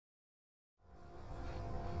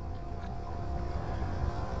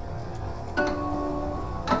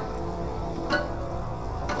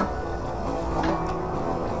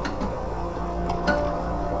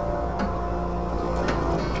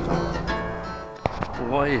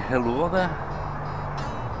Why, hello there.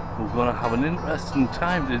 We're going to have an interesting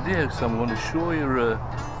time today because I'm going to show you a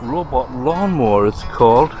robot lawnmower. It's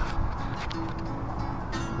called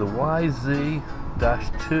the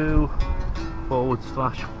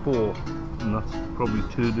YZ-2/4, and that's probably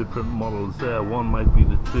two different models there. One might be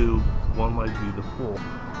the 2, one might be the 4.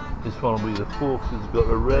 This one will be the 4 because it's got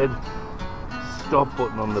a red stop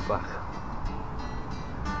button on the back.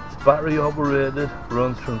 It's battery operated,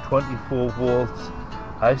 runs from 24 volts.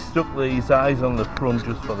 I stuck these eyes on the front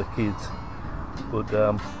just for the kids, but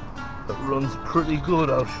it runs pretty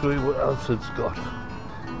good. I'll show you what else it's got.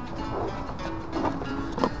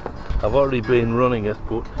 I've already been running it,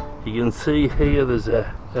 but you can see here there's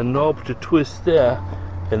a knob to twist there,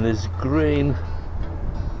 and this green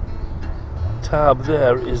tab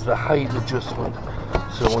there is the height adjustment.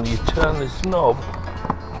 So when you turn this knob,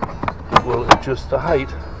 it will adjust the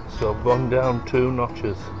height. So I've gone down 2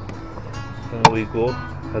 notches. There we go.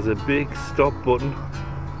 Has a big stop button.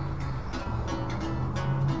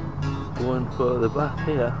 Going further back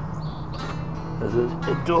here, there's a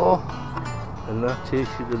door, and that takes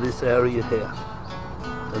you to this area here.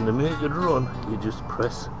 And to make it run, you just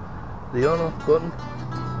press the on-off button.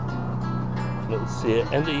 It'll say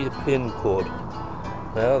enter your PIN code.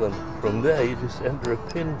 Now then, from there you just enter a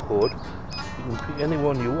PIN code. You can pick any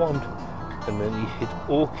one you want, and then you hit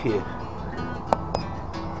OK.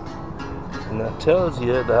 And that tells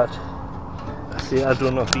you that, see, I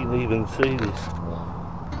don't know if you can even see this.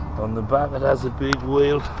 On the back it has a big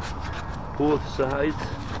wheel, both sides,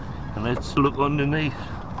 and let's look underneath.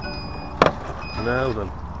 Now then.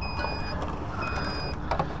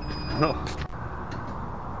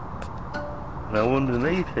 Now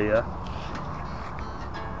underneath here,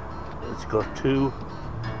 it's got 2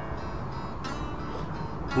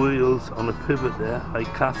 wheels on a pivot there,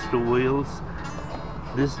 like caster wheels.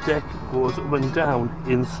 This deck goes up and down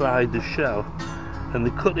inside the shell, and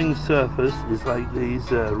the cutting surface is like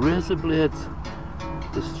these razor blades.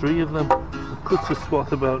 There's 3 of them. It cuts a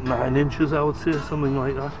swath about 9 inches, I would say, something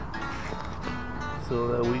like that. So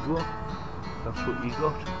there we go. That's what you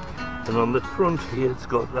got. And on the front here, it's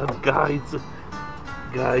got that guides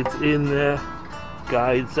in there,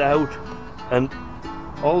 guides out, and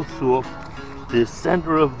also the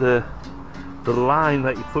center of the line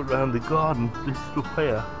that you put around the garden, this stuff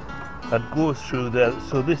here, that goes through there.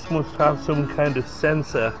 So this must have some kind of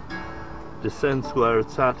sensor to sense where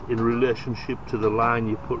it's at in relationship to the line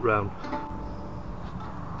you put round.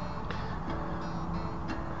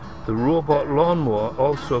 The robot lawnmower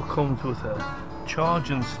also comes with a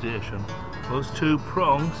charging station. Those 2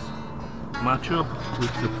 prongs match up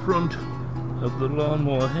with the front of the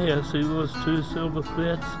lawnmower here. See those 2 silver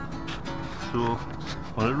plates? So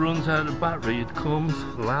when it runs out of battery, it comes,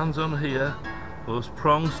 lands on here, those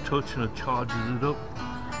prongs touch and it charges it up.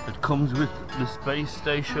 It comes with the space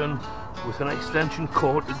station with an extension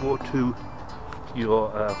cord to go to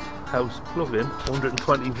your house plug-in,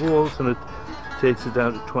 120 volts, and it takes it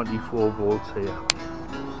down to 24 volts here.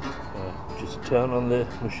 Just turn on the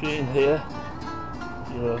machine here,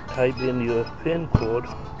 type in your PIN code,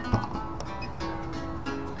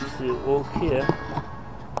 say OK.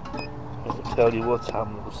 It'll tell you what's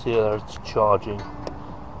happening. It'll say there it's charging.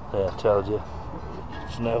 There, it tells you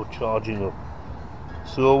it's now charging up.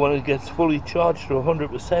 So when it gets fully charged to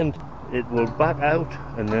 100%, it will back out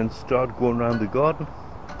and then start going around the garden.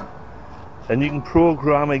 And you can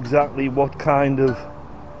program exactly what kind of,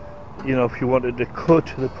 if you wanted to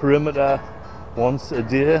cut the perimeter once a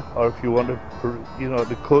day, or if you wanted,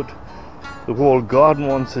 to cut the whole garden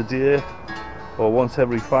once a day, or once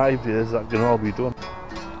every 5 days, that can all be done.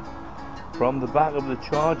 From the back of the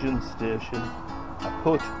charging station, I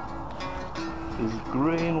put this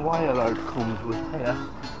green wire that it comes with here,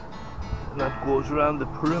 and that goes around the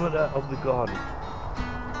perimeter of the garden,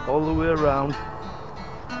 all the way around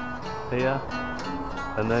here,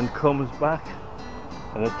 and then comes back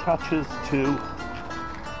and attaches to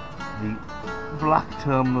the black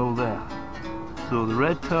terminal there. So the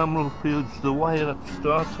red terminal feeds the wire that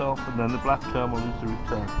starts off, and then the black terminal is the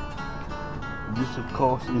return. This of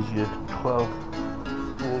course is your 12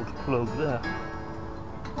 volt plug there.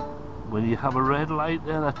 When you have a red light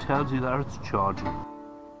there, that tells you that it's charging.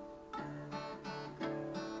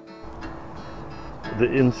 The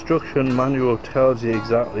instruction manual tells you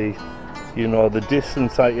exactly, the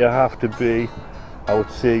distance that you have to be. I would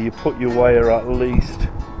say you put your wire at least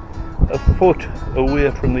a foot away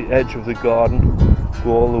from the edge of the garden,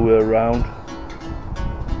 go all the way around,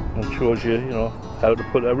 and shows you, how to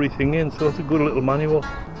put everything in. So it's a good little manual.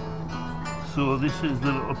 So this is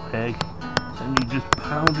the little peg, and you just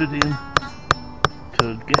pound it in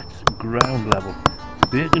till it gets ground level.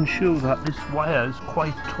 making sure that this wire is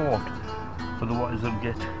quite taut, otherwise it'll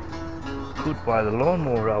get cut by the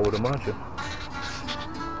lawnmower, I would imagine.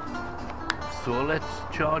 So let's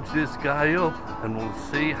charge this guy up and we'll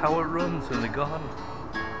see how it runs in the garden.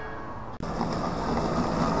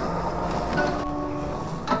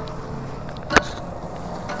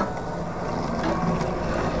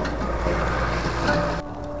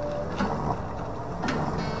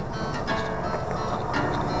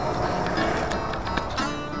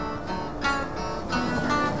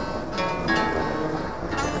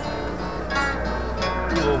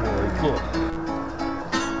 Oh my God.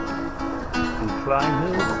 And climb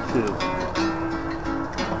hills too.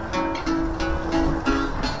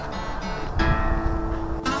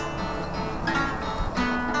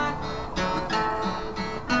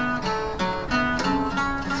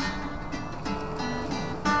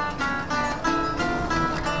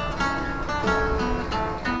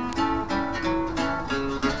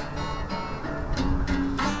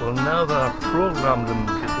 Well, now that I've programmed them,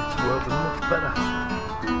 it's working much better.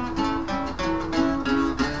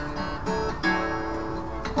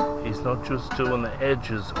 He's not just doing the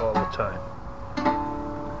edges all the time.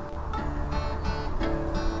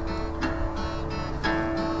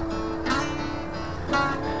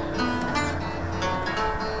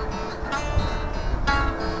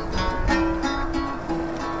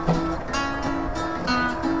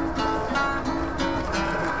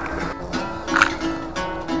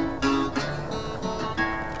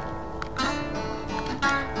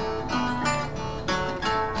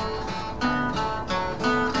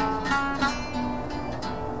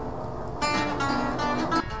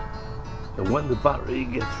 And when the battery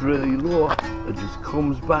gets really low, it just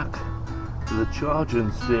comes back to the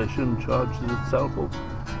charging station, charges itself up,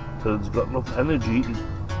 so it's got enough energy to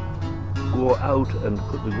go out and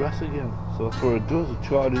cut the grass again. So that's what it does, it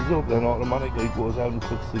charges up, then automatically goes out and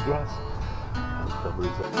cuts the grass. How clever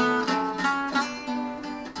is that?